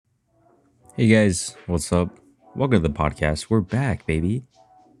Hey guys, what's up? Welcome to the podcast. We're back, baby.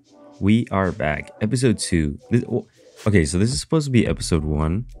 We are back. Episode 2. Okay, so this is supposed to be episode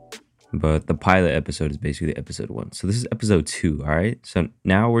 1, but the pilot episode is basically episode 1. So this is episode 2, all right? So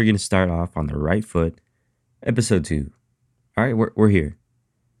now we're going to start off on the right foot. Episode 2. All right, we're here.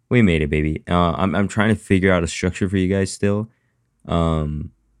 We made it, baby. I'm trying to figure out a structure for you guys still.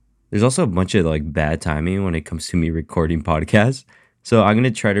 Um, there's also a bunch of like bad timing when it comes to me recording podcasts. So I'm gonna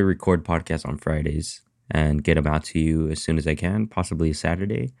try to record podcasts on Fridays and get them out to you as soon as I can, possibly a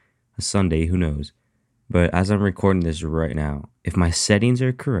Saturday, a Sunday, who knows. But as I'm recording this right now, if my settings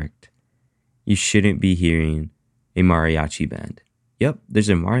are correct, you shouldn't be hearing a mariachi band. Yep, there's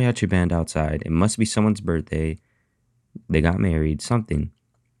a mariachi band outside. It must be someone's birthday. They got married, something.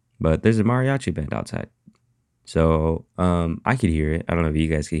 But there's a mariachi band outside. So I could hear it. I don't know if you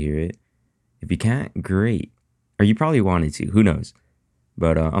guys could hear it. If you can't, great. Or you probably wanted to. Who knows?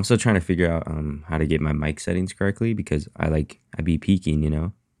 But I'm still trying to figure out how to get my mic settings correctly because I be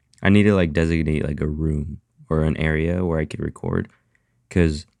peaking. I need to like designate like a room or an area where I could record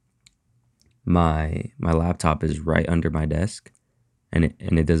because my laptop is right under my desk and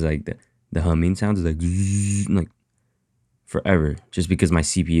it does like the humming sounds is like like forever just because my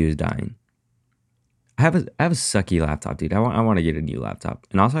CPU is dying. I have a sucky laptop, dude. I want to get a new laptop,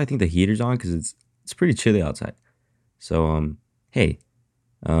 and also I think the heater's on because it's pretty chilly outside. So hey,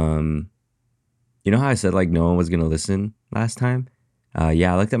 um, you know how I said like no one was gonna listen last time?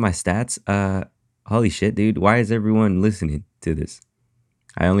 Yeah, I looked at my stats. Holy shit, dude! Why is everyone listening to this?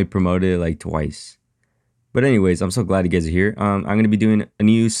 I only promoted it like twice. But anyways, I'm so glad you guys are here. I'm gonna be doing a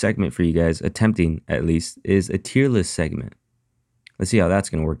new segment for you guys, attempting at least, is a tier list segment. Let's see how that's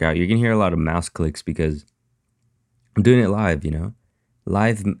gonna work out. You're gonna hear a lot of mouse clicks because I'm doing it live,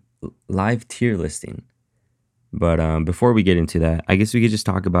 live live tier listing. But before we get into that, I guess we could just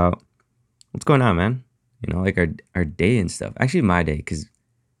talk about what's going on, man. Like our day and stuff. Actually, my day, because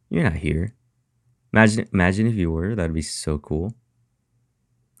you're not here. Imagine if you were. That'd be so cool.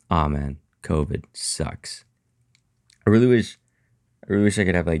 Aw, man, COVID sucks. I really wish. I really wish I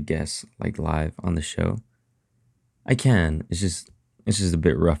could have like guests like live on the show. I can. It's just a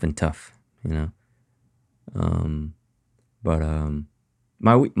bit rough and tough, you know. Um, but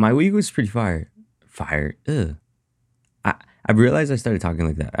my week was pretty fire. Fire. Ugh. I I realized I started talking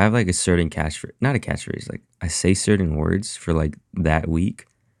like that. I have like a certain not a catchphrase. Like I say certain words for like that week,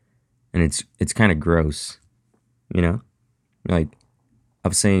 and it's kind of gross, you know. Like I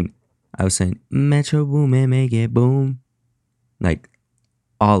was saying, I was saying Metro Boom and make it boom. Like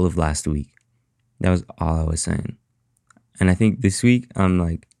all of last week, that was all I was saying. And I think this week I'm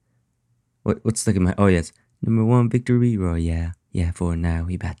like, what's stuck in my? Oh yes, number one victory royale. Yeah, yeah. For now,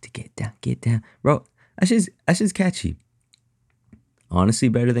 we about to get down, bro. That's just catchy. Honestly,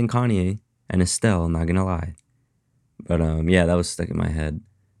 better than Kanye and Estelle. Not gonna lie. But yeah, that was stuck in my head.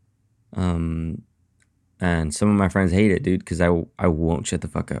 Um, and some of my friends hate it, dude, because I won't shut the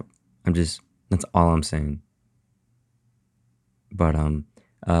fuck up. That's all I'm saying. But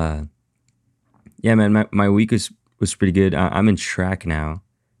uh, yeah, man, my week was pretty good. I'm in track now.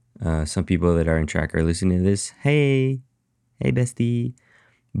 Some people that are in track are listening to this. Hey, bestie.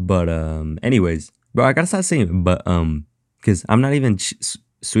 But anyways, bro, I gotta start saying because I'm not even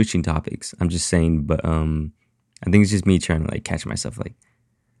switching topics. I'm just saying, but I think it's just me trying to like catch myself, like,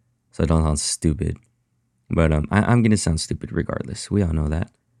 so I don't sound stupid. But I'm gonna sound stupid regardless. We all know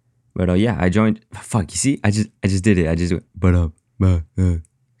that. But yeah, I joined. Fuck, you see, I just did it. I just went,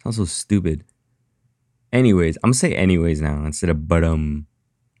 sounds so stupid. Anyways, I'm gonna say anyways now instead of but. Oh,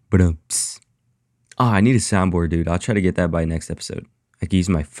 I need a soundboard, dude. I'll try to get that by next episode. I can use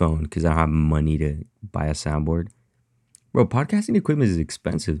my phone because I don't have money to buy a soundboard. Bro, podcasting equipment is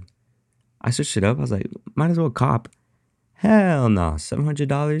expensive. I searched it up. I was like, might as well cop. Hell no,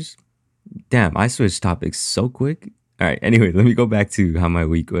 $700. Damn, I switched topics so quick. All right, anyway, let me go back to how my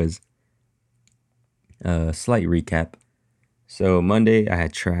week was. Slight recap. So Monday I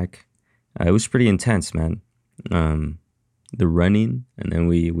had track. It was pretty intense, man. Um, the running, and then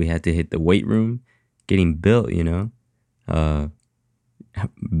we had to hit the weight room, getting built. Uh,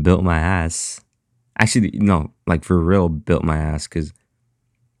 built my ass. Actually, no, like for real, built my ass because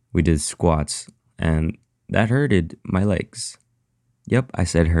we did squats, and that hurted my legs. Yep, I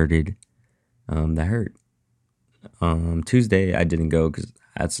said hurted. That hurt. Tuesday I didn't go because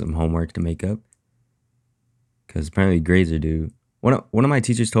I had some homework to make up. Because apparently grades are due. One of my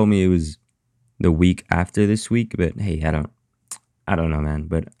teachers told me it was the week after this week, but hey, I don't know, man.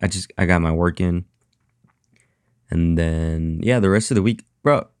 But I got my work in, and then yeah, the rest of the week,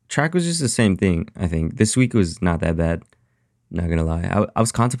 bro. Track was just the same thing. I think this week was not that bad. Not gonna lie, I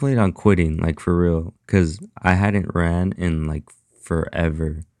was contemplating on quitting, like for real, because I hadn't ran in like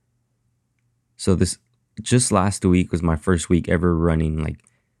forever. So this just last week was my first week ever running, like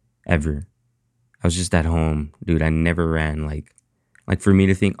ever. I was just at home, dude. I never ran like for me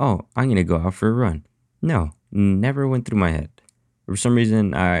to think, oh, I'm gonna go out for a run. No, never went through my head. For some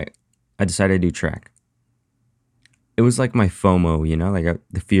reason, I decided to do track. It was like my FOMO, like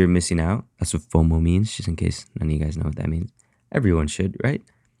the fear of missing out. That's what FOMO means, just in case none of you guys know what that means. Everyone should, right?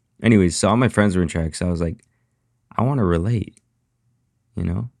 Anyways, so all my friends were in track, so I was like, I want to relate.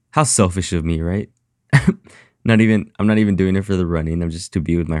 How selfish of me, right? I'm not even doing it for the running. I'm just to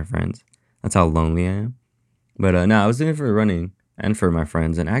be with my friends. That's how lonely I am. But no, I was doing it for running and for my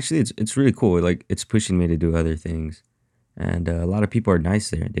friends, and actually, it's really cool. Like it's pushing me to do other things, and a lot of people are nice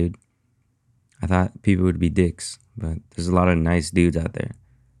there, dude. I thought people would be dicks, but there's a lot of nice dudes out there,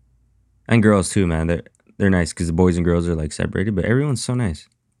 and girls too, man. They're nice because the boys and girls are like separated, but everyone's so nice.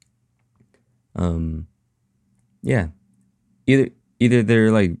 Um, yeah, either either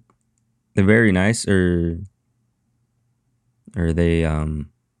they're very nice or they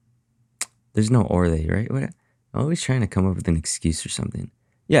there's no or they, right? What? I'm always trying to come up with an excuse or something.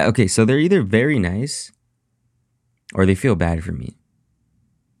 Yeah, okay, so they're either very nice or they feel bad for me.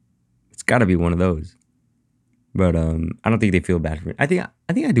 It's got to be one of those. But I don't think they feel bad for me. I think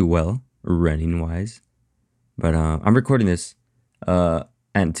I do well running wise. But I'm recording this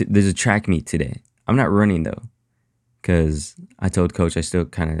and there's a track meet today. I'm not running though cuz I told coach I still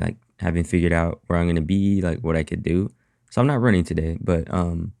kind of like haven't figured out where I'm going to be, like what I could do. So I'm not running today, but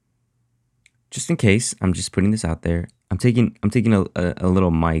just in case, I'm just putting this out there. I'm taking a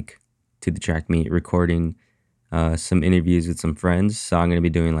little mic to the track meet, recording some interviews with some friends. So I'm gonna be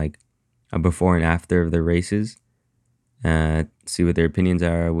doing like a before and after of the races. See what their opinions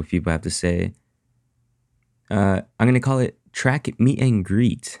are, what people have to say. I'm gonna call it track meet and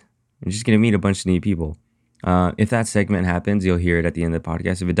greet. I'm just gonna meet a bunch of new people. If that segment happens, you'll hear it at the end of the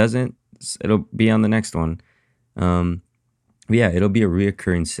podcast. If it doesn't, it'll be on the next one. Um, but yeah, it'll be a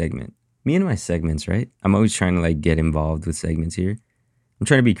reoccurring segment. Me and my segments, right? I'm always trying to like get involved with segments here. I'm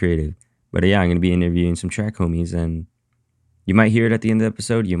trying to be creative. But yeah, I'm gonna be interviewing some track homies, and you might hear it at the end of the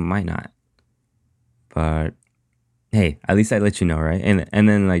episode. You might not. But hey, at least I let you know, right? And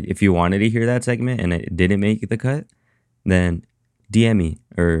then like if you wanted to hear that segment and it didn't make the cut, then DM me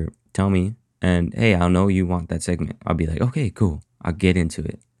or tell me. And hey, I'll know you want that segment. I'll be like, okay, cool. I'll get into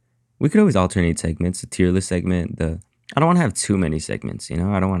it. We could always alternate segments. The tier list segment. I don't want to have too many segments. I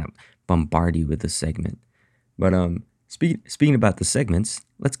don't want to bombard you with a segment. But speaking about the segments,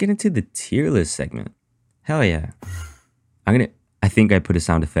 let's get into the tier list segment. Hell yeah! I think I put a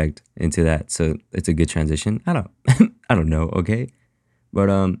sound effect into that, so it's a good transition. I don't. I don't know. Okay, but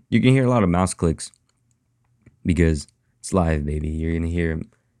you can hear a lot of mouse clicks because it's live, baby. You're gonna hear.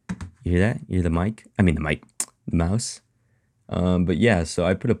 You hear that? You hear the mic? I mean the mic, the mouse. But yeah, so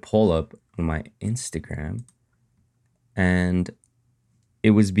I put a poll up on my Instagram, and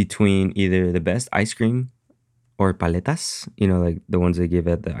it was between either the best ice cream or paletas, like the ones they give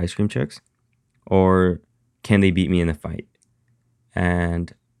at the ice cream trucks, or can they beat me in a fight?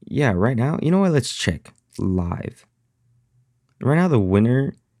 And yeah, right now, you know what? Let's check live. Right now, the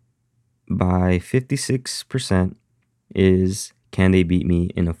winner by 56% is can they beat me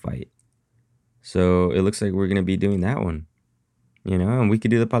in a fight? So it looks like we're going to be doing that one, and we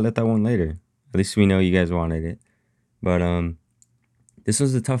could do the paleta one later. At least we know you guys wanted it. But this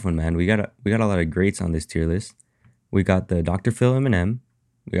was a tough one, man. We got a lot of greats on this tier list. We got the Dr. Phil M&M.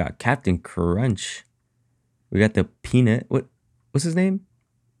 We got Captain Crunch. We got the Peanut. What's his name?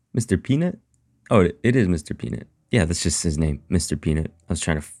 Mr. Peanut? Oh, it is Mr. Peanut. Yeah, that's just his name, Mr. Peanut. I was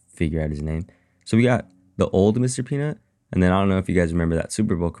trying to figure out his name. So we got the old Mr. Peanut, and then I don't know if you guys remember that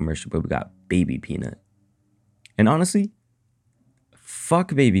Super Bowl commercial, but we got Baby Peanut. And honestly,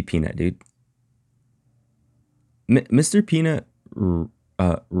 fuck Baby Peanut, dude. Mr. Peanut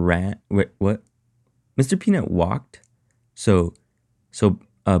ran. Wait, what? Mr. Peanut walked, so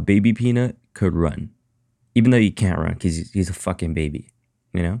Baby Peanut could run, even though he can't run because he's a fucking baby.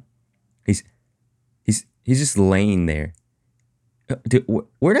 He's he's just laying there. Dude,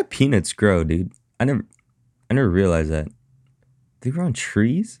 where do peanuts grow, dude? I never realized that. They grow on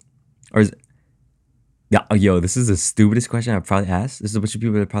trees, or is yeah? Yo, this is the stupidest question I've probably asked. This is a bunch of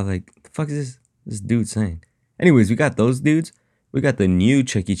people that are probably like, "The fuck is this dude saying?" Anyways, we got those dudes. We got the new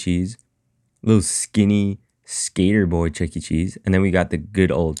Chuck E. Cheese, little skinny skater boy Chuck E. Cheese, and then we got the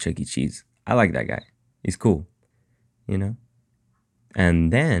good old Chuck E. Cheese. I like that guy. He's cool, you know.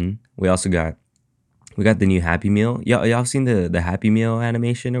 And then we got the new Happy Meal. Y'all seen the Happy Meal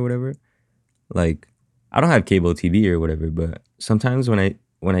animation or whatever? Like I don't have cable TV or whatever, but sometimes when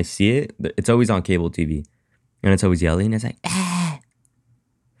I see it, it's always on cable TV, and it's always yelling. It's like ah,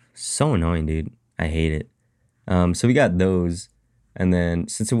 so annoying, dude. I hate it. So we got those, and then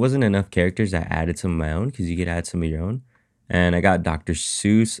since it wasn't enough characters, I added some of my own because you could add some of your own. And I got Dr.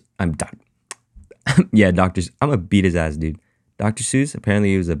 Seuss. Yeah, I'm gonna beat his ass, dude. Dr. Seuss.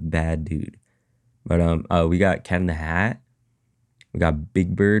 Apparently, he was a bad dude. But we got Cat in the Hat. We got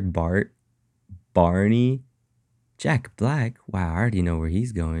Big Bird, Bart, Barney, Jack Black. Wow, I already know where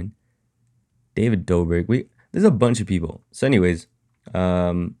he's going. David Dobrik. There's a bunch of people. So, anyways,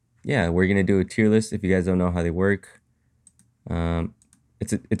 yeah, we're gonna do a tier list. If you guys don't know how they work,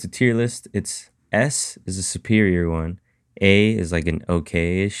 it's a tier list. It's S is a superior one. A is like an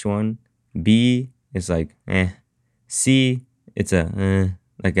okay-ish one. B is like eh. C it's a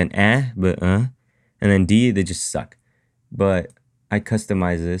like an but and then D they just suck. But I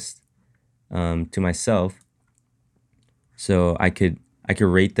customize this to myself, so I could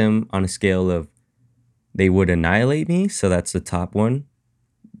rate them on a scale of they would annihilate me. So that's the top one.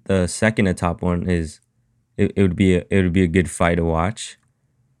 The second to top one is it would be a good fight to watch.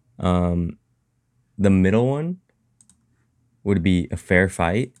 Um, the middle one would be a fair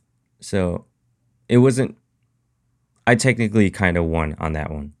fight. So it wasn't. I technically kind of won on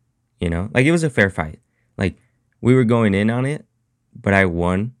that one. Like it was a fair fight. Like we were going in on it, but I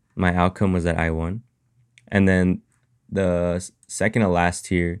won. My outcome was that I won. And then the second to last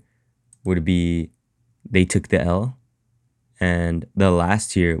tier would be they took the L. And the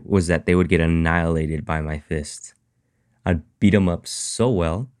last tier was that they would get annihilated by my fists. I'd beat them up so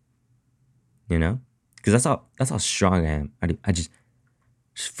well, because that's how strong I am. I just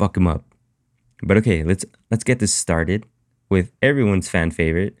fuck them up. But okay, let's get this started with everyone's fan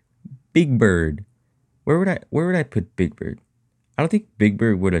favorite, Big Bird. Where would I put Big Bird? I don't think Big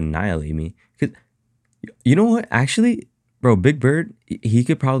Bird would annihilate me. Cause you know what? Actually, bro, Big Bird, he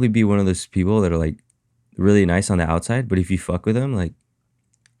could probably be one of those people that are like really nice on the outside, but if you fuck with him, like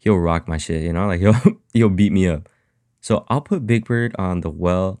he'll rock my shit. Like he'll beat me up. So I'll put Big Bird on the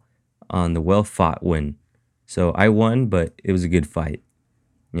well fought win. So I won, but it was a good fight.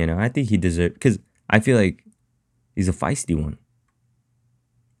 I think he deserved because I feel like he's a feisty one,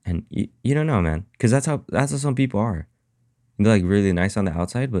 and you don't know, man, because that's how some people are. They're like really nice on the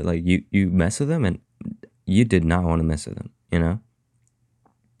outside, but like you mess with them, and you did not want to mess with them.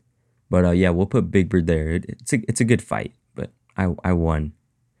 But yeah, we'll put Big Bird there. It's a good fight, but I won.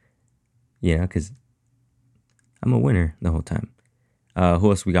 Because I'm a winner the whole time. Who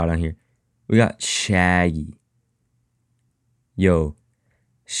else we got on here? We got Shaggy. Yo,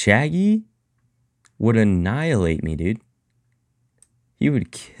 Shaggy would annihilate me, dude. He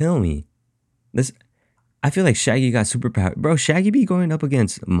would kill me. I feel like Shaggy got superpower. Bro, Shaggy be going up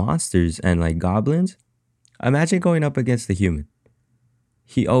against monsters and like goblins. Imagine going up against the human.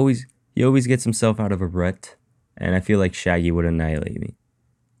 He always gets himself out of a rut, and I feel like Shaggy would annihilate me.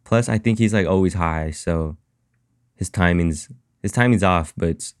 Plus, I think he's like always high, so his timing's off, but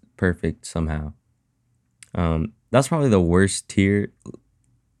it's perfect somehow. That's probably the worst tier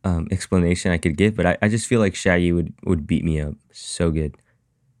explanation I could give, but I just feel like Shaggy would beat me up so good.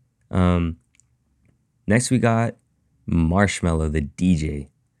 Next we got Marshmello, the DJ.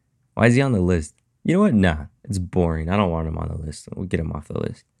 Why is he on the list? You know what? Nah, it's boring. I don't want him on the list. We'll get him off the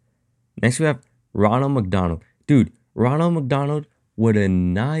list. Next we have Ronald McDonald. Dude, Ronald McDonald would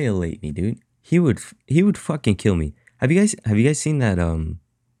annihilate me, dude. He would fucking kill me. Have you guys seen that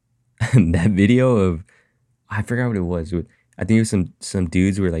that video of I forgot what it was. I think it was some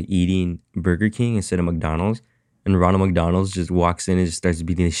dudes were like eating Burger King instead of McDonald's, and Ronald McDonald's just walks in and just starts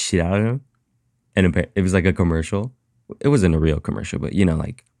beating the shit out of him. And it was like a commercial. It wasn't a real commercial, but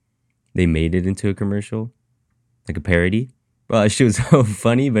like they made it into a commercial, like a parody. Well, that shit was so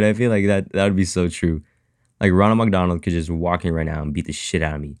funny, but I feel like that would be so true. Like Ronald McDonald could just walk in right now and beat the shit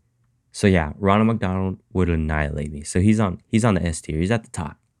out of me. So yeah, Ronald McDonald would annihilate me. So he's on the S tier. He's at the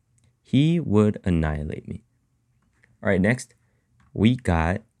top. He would annihilate me. All right, next we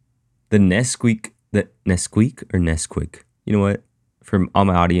got the Nesquik. The Nesquik or Nesquik. You know what? For all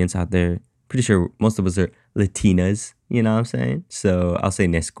my audience out there, pretty sure most of us are Latinas. You know what I'm saying? So I'll say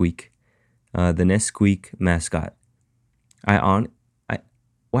Nesquik. The Nesquik mascot.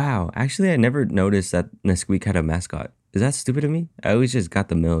 Wow. Actually, I never noticed that Nesquik had a mascot. Is that stupid of me? I always just got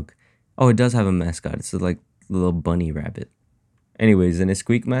the milk. Oh, it does have a mascot. It's like a little bunny rabbit. Anyways, the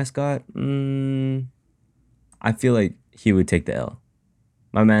Nesquik mascot. I feel like he would take the L.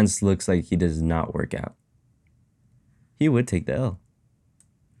 My man's looks like he does not work out. He would take the L.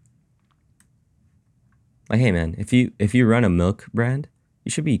 Like, hey man, if you run a milk brand,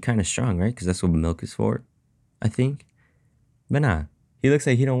 You should be kind of strong, right? Because that's what milk is for, I think. But nah, he looks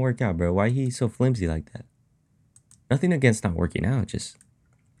like he don't work out, bro. Why he so flimsy like that? Nothing against not working out, just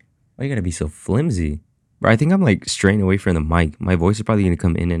why you gotta be so flimsy? Bro, I think I'm like straying away from the mic. My voice is probably gonna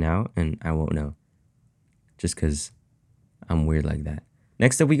come in and out, and I won't know. Just because I'm weird like that.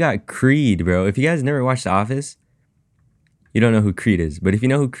 Next up, we got Creed, bro. If you guys never watched The Office, you don't know who Creed is. But if you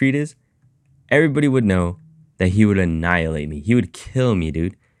know who Creed is, everybody would know that he would annihilate me. He would kill me,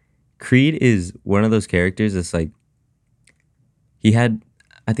 dude. Creed is one of those characters that's like, I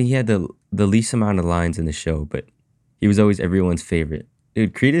think he had the least amount of lines in the show, but he was always everyone's favorite.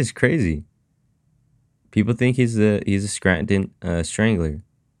 Dude, Creed is crazy. People think he's a Scranton Strangler.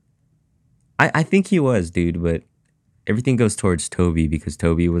 I think he was, dude, but everything goes towards Toby because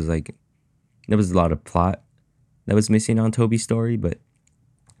Toby was like, there was a lot of plot that was missing on Toby's story, but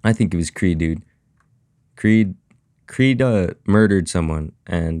I think it was Creed, dude. Creed murdered someone,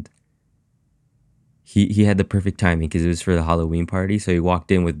 and he had the perfect timing because it was for the Halloween party. So he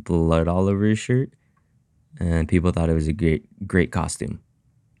walked in with blood all over his shirt, and people thought it was a great costume.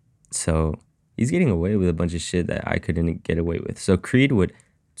 So he's getting away with a bunch of shit that I couldn't get away with. So Creed would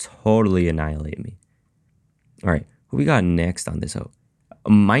totally annihilate me. All right, who we got next on this? Oh, a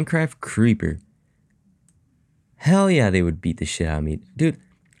Minecraft creeper. Hell yeah, they would beat the shit out of me, dude.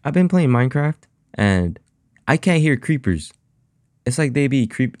 I've been playing Minecraft and I can't hear creepers. It's like they be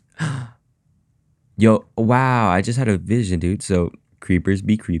creep. Yo, wow, I just had a vision, dude. So creepers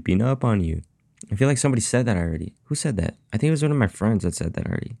be creeping up on you. I feel like somebody said that already. Who said that? I think it was one of my friends that said that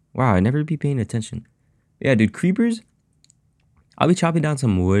already. Wow, I never be paying attention. Yeah, dude, creepers. I'll be chopping down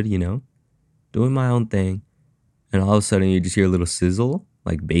some wood, doing my own thing, and all of a sudden you just hear a little sizzle,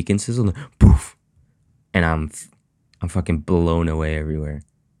 like bacon sizzle, and poof, and I'm fucking blown away everywhere.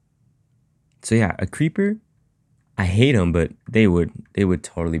 So yeah, a creeper. I hate them, but they would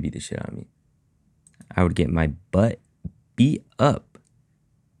totally beat the shit out of me. I would get my butt beat up.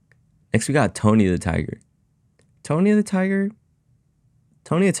 Next, we got Tony the Tiger. Tony the Tiger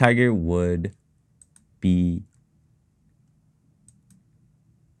would be.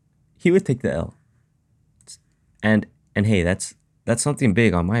 He would take the L. And hey, that's something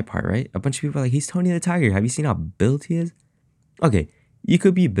big on my part, right? A bunch of people are like, he's Tony the Tiger. Have you seen how built he is? Okay, you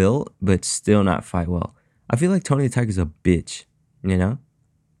could be built, but still not fight well. I feel like Tony the Tiger's a bitch, I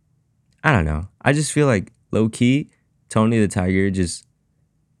don't know. I just feel like low key, Tony the Tiger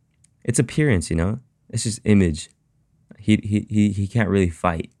it's appearance, It's just image. He can't really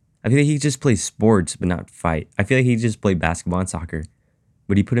fight. I feel like he just plays sports but not fight. I feel like he just played basketball and soccer.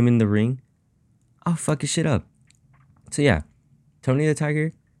 But he put him in the ring, I'll fuck his shit up. So yeah, Tony the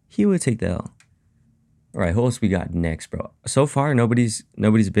Tiger, he would take the L. All right, who else we got next, bro? So far, nobody's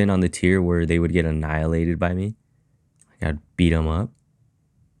been on the tier where they would get annihilated by me. Like I'd beat them up.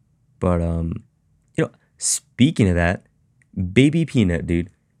 But speaking of that, Baby Peanut, dude.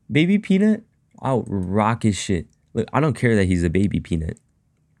 Baby Peanut, I'll rock his shit. Look, I don't care that he's a baby peanut,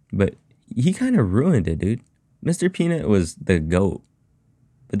 but he kind of ruined it, dude. Mr. Peanut was the GOAT.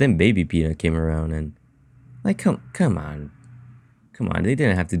 But then Baby Peanut came around and like come on. They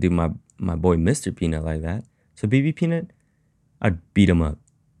didn't have to do my boy Mr. Peanut like that. So Baby Peanut, I'd beat him up.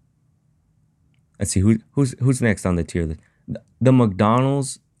 Let's see who's next on the tier list. The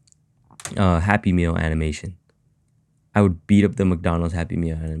McDonald's Happy Meal animation. I would beat up the McDonald's Happy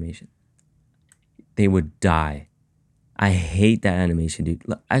Meal animation. They would die. I hate that animation, dude.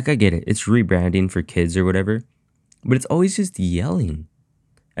 I get it. It's rebranding for kids or whatever, but it's always just yelling.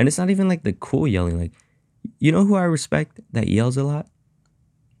 And it's not even like the cool yelling. Like, you know who I respect that yells a lot?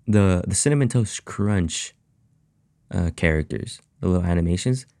 The Cinnamon Toast Crunch characters, the little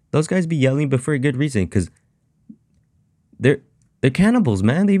animations. Those guys be yelling, but for a good reason, because they're cannibals,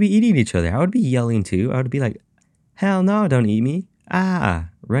 man. They be eating each other. I would be yelling too. I would be like, hell no, don't eat me.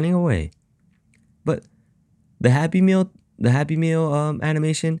 Running away. But the Happy Meal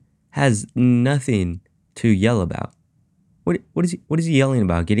animation has nothing to yell about. What is he yelling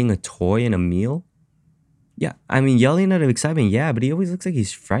about? Getting a toy and a meal? Yeah, I mean, yelling out of excitement, yeah, but he always looks like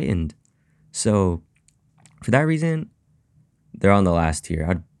he's frightened. So, for that reason, they're on the last tier.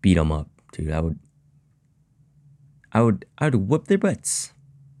 I'd beat them up, dude. I would whoop their butts.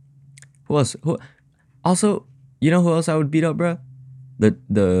 Who else? Also, you know who else I would beat up, bro?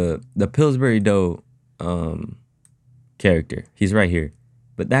 The Pillsbury Dough character. He's right here.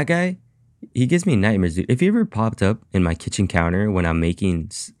 But that guy, he gives me nightmares, dude. If he ever popped up in my kitchen counter when I'm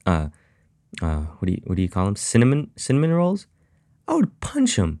making what do you call them? Cinnamon rolls? I would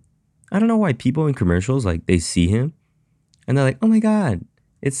punch him. I don't know why people in commercials, like, they see him and they're like, oh my God,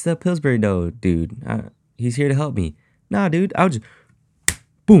 it's the Pillsbury Dough dude. He's here to help me. Nah, dude, I would just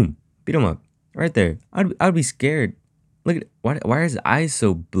Boom, beat him up right there. I'd be scared. Look at why are his eyes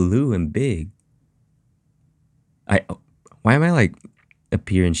so blue and big? I why am I like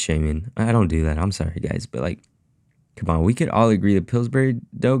appearance shaming? I don't do that. I'm sorry, guys, but like, come on, we could all agree the Pillsbury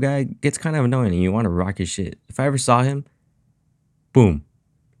Dough guy gets kind of annoying, and you want to rock his shit. If I ever saw him, boom,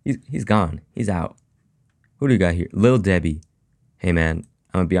 he's gone. He's out. Who do we got here? Lil Debbie. Hey man,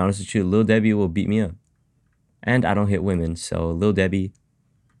 I'm gonna be honest with you. Lil Debbie will beat me up, and I don't hit women, so Lil Debbie,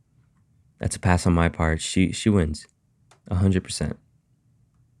 that's a pass on my part. She wins, 100%.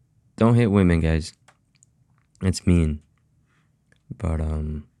 Don't hit women, guys. It's mean. But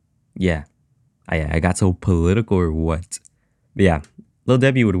yeah. I got so political or what? But yeah, Lil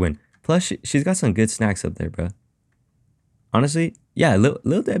Debbie would win. Plus, she's got some good snacks up there, bro. Honestly, yeah,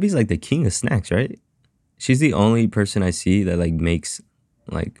 Lil Debbie's like the king of snacks, right? She's the only person I see that like makes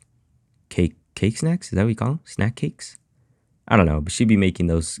like cake snacks. Is that what you call them? Snack cakes? I don't know, but she'd be making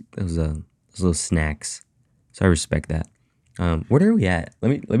those little snacks. So I respect that. What are we at?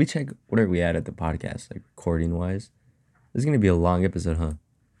 Let me check. What are we at the podcast, like recording wise? This is gonna be a long episode, huh?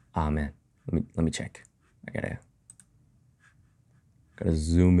 Ah man, let me check. I gotta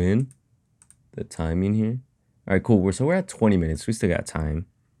zoom in the timing here. All right, cool. We're at 20 minutes. We still got time.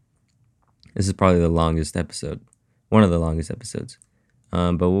 This is probably the longest episode, one of the longest episodes.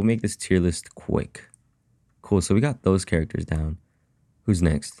 But we'll make this tier list quick. Cool. So we got those characters down. Who's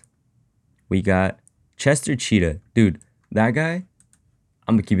next? We got Chester Cheetah, dude. That guy.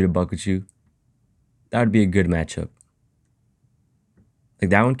 I'm gonna keep it a buck with you. That would be a good matchup. Like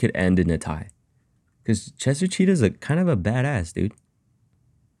that one could end in a tie. Because Chester Cheetah's a kind of a badass, dude.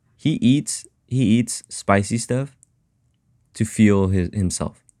 He eats spicy stuff to fuel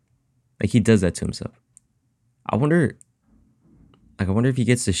himself. Like he does that to himself. I wonder if he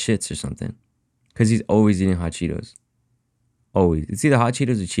gets the shits or something. Cause he's always eating hot Cheetos. Always. It's either hot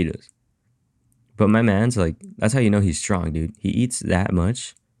Cheetos or Cheetos. But my man's like, that's how you know he's strong, dude. He eats that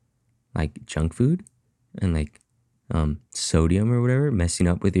much like junk food and like sodium or whatever, messing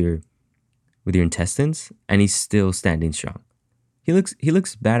up with your intestines, and he's still standing strong. He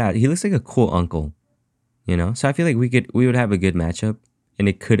looks bad. He looks like a cool uncle, you know. So I feel like we would have a good matchup, and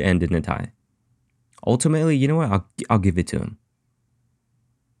it could end in a tie. Ultimately, you know what? I'll give it to him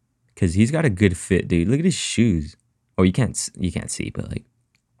because he's got a good fit, dude. Look at his shoes. Oh, you can't see, but like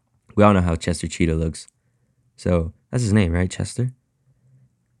we all know how Chester Cheetah looks. So that's his name, right, Chester?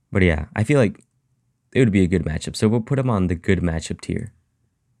 But yeah, I feel like it would be a good matchup. So we'll put him on the good matchup tier.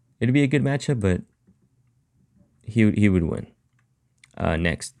 It'd be a good matchup, but he would win.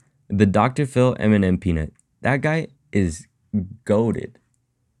 Next, the Dr. Phil M&M peanut. That guy is goated.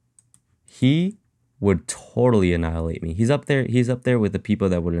 He would totally annihilate me. He's up there. He's up there with the people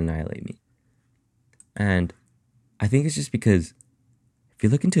that would annihilate me. And I think it's just because if you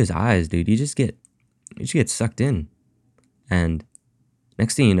look into his eyes, dude, you just get sucked in. And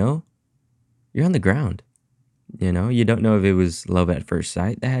next thing you know, you're on the ground. You know, you don't know if it was love at first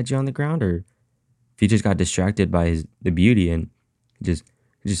sight that had you on the ground, or if you just got distracted by the beauty and just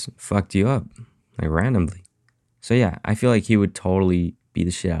fucked you up like randomly. So yeah, I feel like he would totally beat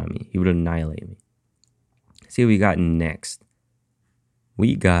the shit out of me. He would annihilate me. See what we got next.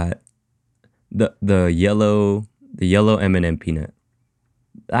 We got the yellow M&M peanut.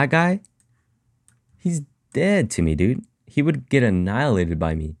 That guy, he's dead to me, dude. He would get annihilated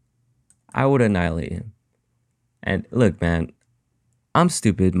by me. I would annihilate him. And look, man, I'm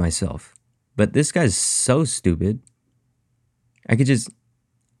stupid myself, but this guy's so stupid. I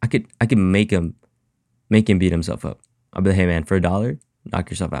could make him beat himself up. I'll be like, hey man, for $1, knock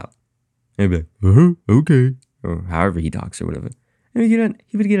yourself out. And he'd be like, okay, or however he talks or whatever. And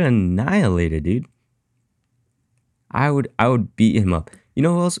he would get annihilated, dude. I would beat him up. You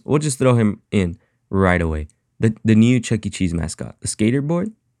know who else? We'll just throw him in right away. The new Chuck E. Cheese mascot, the Skater Boy.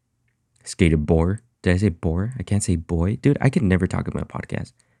 Skater Boar. Did I say boar? I can't say boy. Dude, I could never talk about my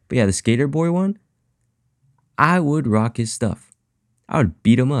podcast. But yeah, the Skater Boy one, I would rock his stuff. I would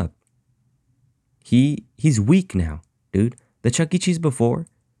beat him up. He's weak now, dude. The Chuck E. Cheese before,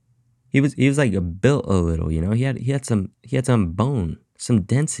 he was like built a little, you know. He had some bone, some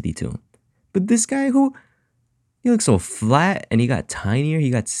density to him. But this guy he looks so flat, and he got tinier,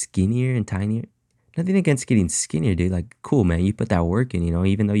 he got skinnier and tinier. Nothing against getting skinnier, dude. Like, cool, man. You put that work in, you know,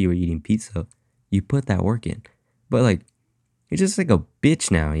 even though you were eating pizza, you put that work in. But like, he's just like a bitch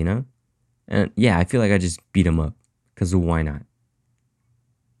now, you know? And yeah, I feel like I just beat him up. Because why not?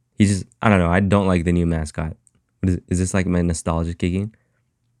 I don't know. I don't like the new mascot. Is this like my nostalgia kicking?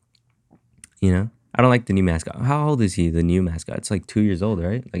 You know? I don't like the new mascot. How old is he, the new mascot? It's like 2 years old,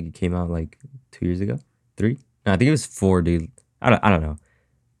 right? Like it came out like 2 years ago? 3? No, I think it was 4, dude. I don't know.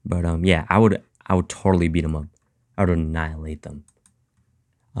 But yeah, I would totally beat them up. I would annihilate them.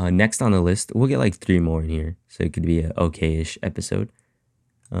 Next on the list, we'll get like three more in here, so it could be a okay-ish episode.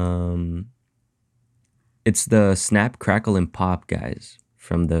 Um, it's the Snap, Crackle, and Pop guys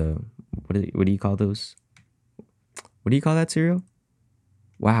from the what do you call those? What do you call that cereal?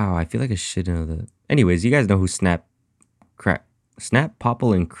 Wow, I feel like I should know the. Anyways, you guys know who Snap,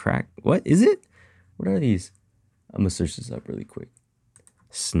 Popple, and Crack. What is it? What are these? I'm gonna search this up really quick.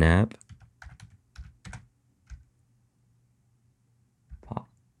 Snap, Pop,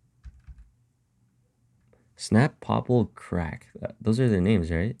 Snap, Popple, Crack. Those are their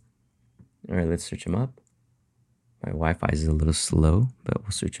names, right? All right, let's search them up. My Wi-Fi is a little slow, but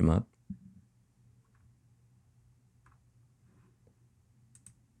we'll search them up.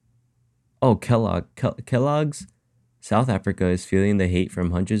 Oh, Kellogg's. South Africa is feeling the hate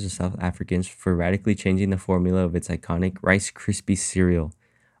from hundreds of South Africans for radically changing the formula of its iconic Rice Krispie cereal.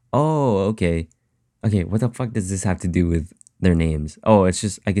 Oh, okay. Okay, what the fuck does this have to do with their names? Oh, it's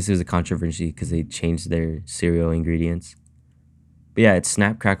just, I guess it was a controversy because they changed their cereal ingredients. But yeah, it's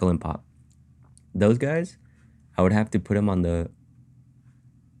Snap, Crackle, and Pop. Those guys, I would have to put them on the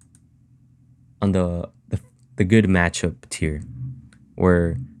good matchup tier,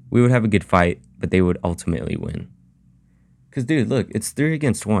 where we would have a good fight, but they would ultimately win. Cause dude, look, it's 3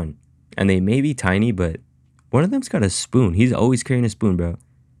 against 1, and they may be tiny, but one of them's got a spoon. He's always carrying a spoon, bro.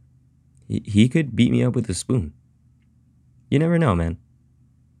 He could beat me up with a spoon. You never know, man.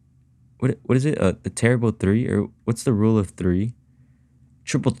 What is it? The terrible three, or what's the rule of three?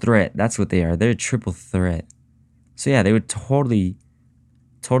 Triple threat. That's what they are. They're a triple threat. So yeah, they would totally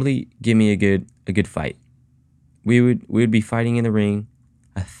give me a good fight. We would be fighting in the ring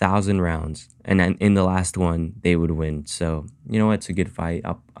 1,000 rounds, and then in the last one they would win. So you know what? It's a good fight.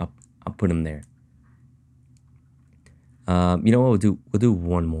 I'll put them there. You know what we'll do? We'll do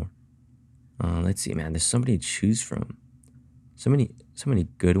one more. Let's see, man. There's so many to choose from. So many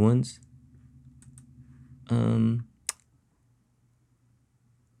good ones. Um,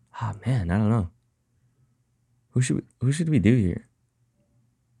 man, I don't know. Who should we do here?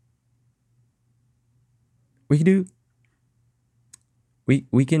 We could do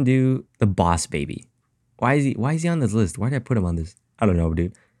we can do the Boss Baby. Why is he on this list? Why did I put him on this? I don't know,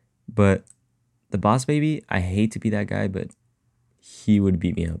 dude. But the Boss Baby, I hate to be that guy, but he would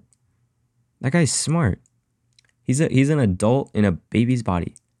beat me up. That guy's smart. He's an adult in a baby's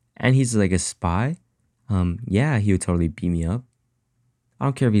body, and he's like a spy. Yeah, he would totally beat me up. I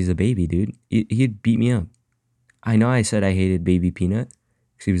don't care if he's a baby, dude. He'd beat me up. I know I said I hated Baby Peanut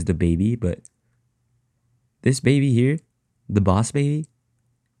because he was the baby, but this baby here, the Boss Baby,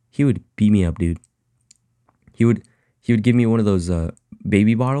 he would beat me up, dude. He would he would give me one of those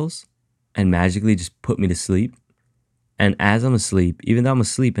baby bottles and magically just put me to sleep. And as I'm asleep, even though I'm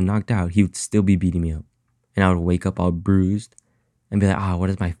asleep and knocked out, he would still be beating me up. And I would wake up all bruised and be like, what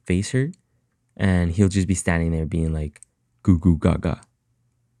does my face hurt? And he'll just be standing there being like, goo goo gaga.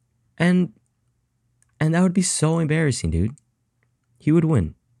 And and that would be so embarrassing, dude. He would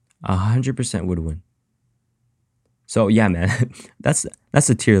win. 100% would win. So yeah, man, that's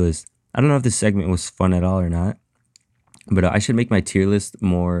a tier list. I don't know if this segment was fun at all or not, but I should make my tier list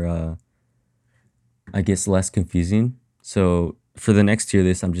more, I guess, less confusing. So for the next tier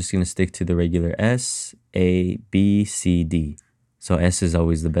list, I'm just gonna stick to the regular S, A, B, C, D. So S is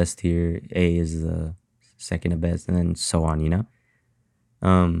always the best tier, A is the second to best, and then so on.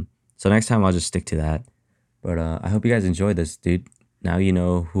 So next time I'll just stick to that. But I hope you guys enjoyed this, dude. Now you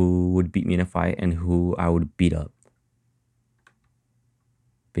know who would beat me in a fight and who I would beat up.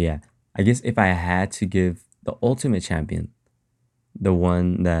 But yeah, I guess if I had to give the ultimate champion, the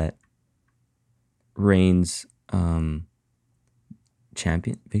one that reigns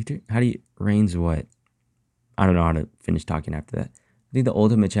champion Victor, how do you reigns what? I don't know how to finish talking after that. I think the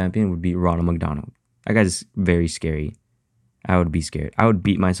ultimate champion would be Ronald McDonald. That guy's very scary. I would be scared. I would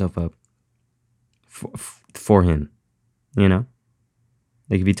beat myself up for him. You know,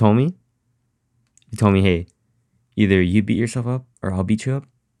 like if you told me, hey, either you beat yourself up or I'll beat you up.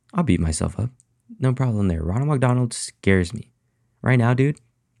 I'll beat myself up. No problem there. Ronald McDonald scares me. Right now, dude,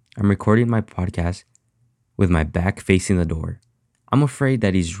 I'm recording my podcast with my back facing the door. I'm afraid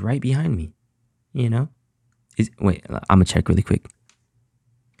that he's right behind me. You know? Wait, I'm gonna check really quick.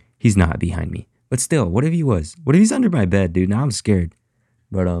 He's not behind me. But still, what if he was? What if he's under my bed, dude? Now I'm scared.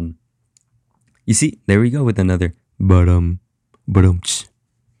 But you see, there we go with another but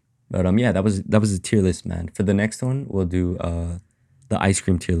yeah, that was a tier list, man. For the next one, we'll do the ice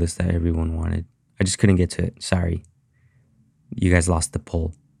cream tier list that everyone wanted. I just couldn't get to it. Sorry. You guys lost the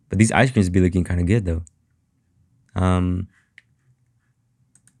poll. But these ice creams be looking kind of good though. Um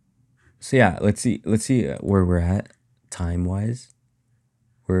So yeah, let's see where we're at time wise.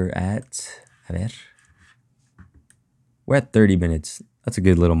 We're at a ver, we're at 30 minutes. That's a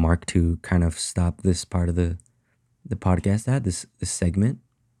good little mark to kind of stop this part of the podcast at this segment.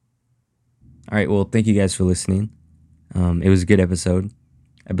 All right, well, thank you guys for listening. It was a good episode.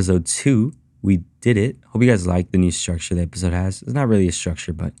 Episode 2, we did it. Hope you guys like the new structure the episode has. It's not really a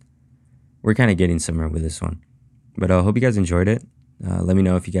structure, but we're kind of getting somewhere with this one. But I hope you guys enjoyed it. Let me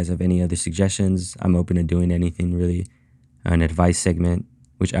know if you guys have any other suggestions. I'm open to doing anything really. An advice segment,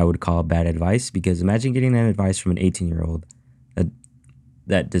 which I would call bad advice, because imagine getting that advice from an 18-year-old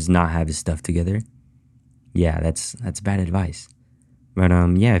that does not have his stuff together. Yeah, that's bad advice. But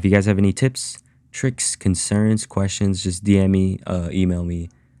yeah, if you guys have any tips, tricks, concerns, questions, just DM me, email me,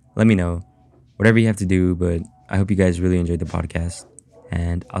 let me know. Whatever you have to do, but I hope you guys really enjoyed the podcast,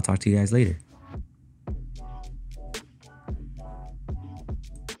 and I'll talk to you guys later.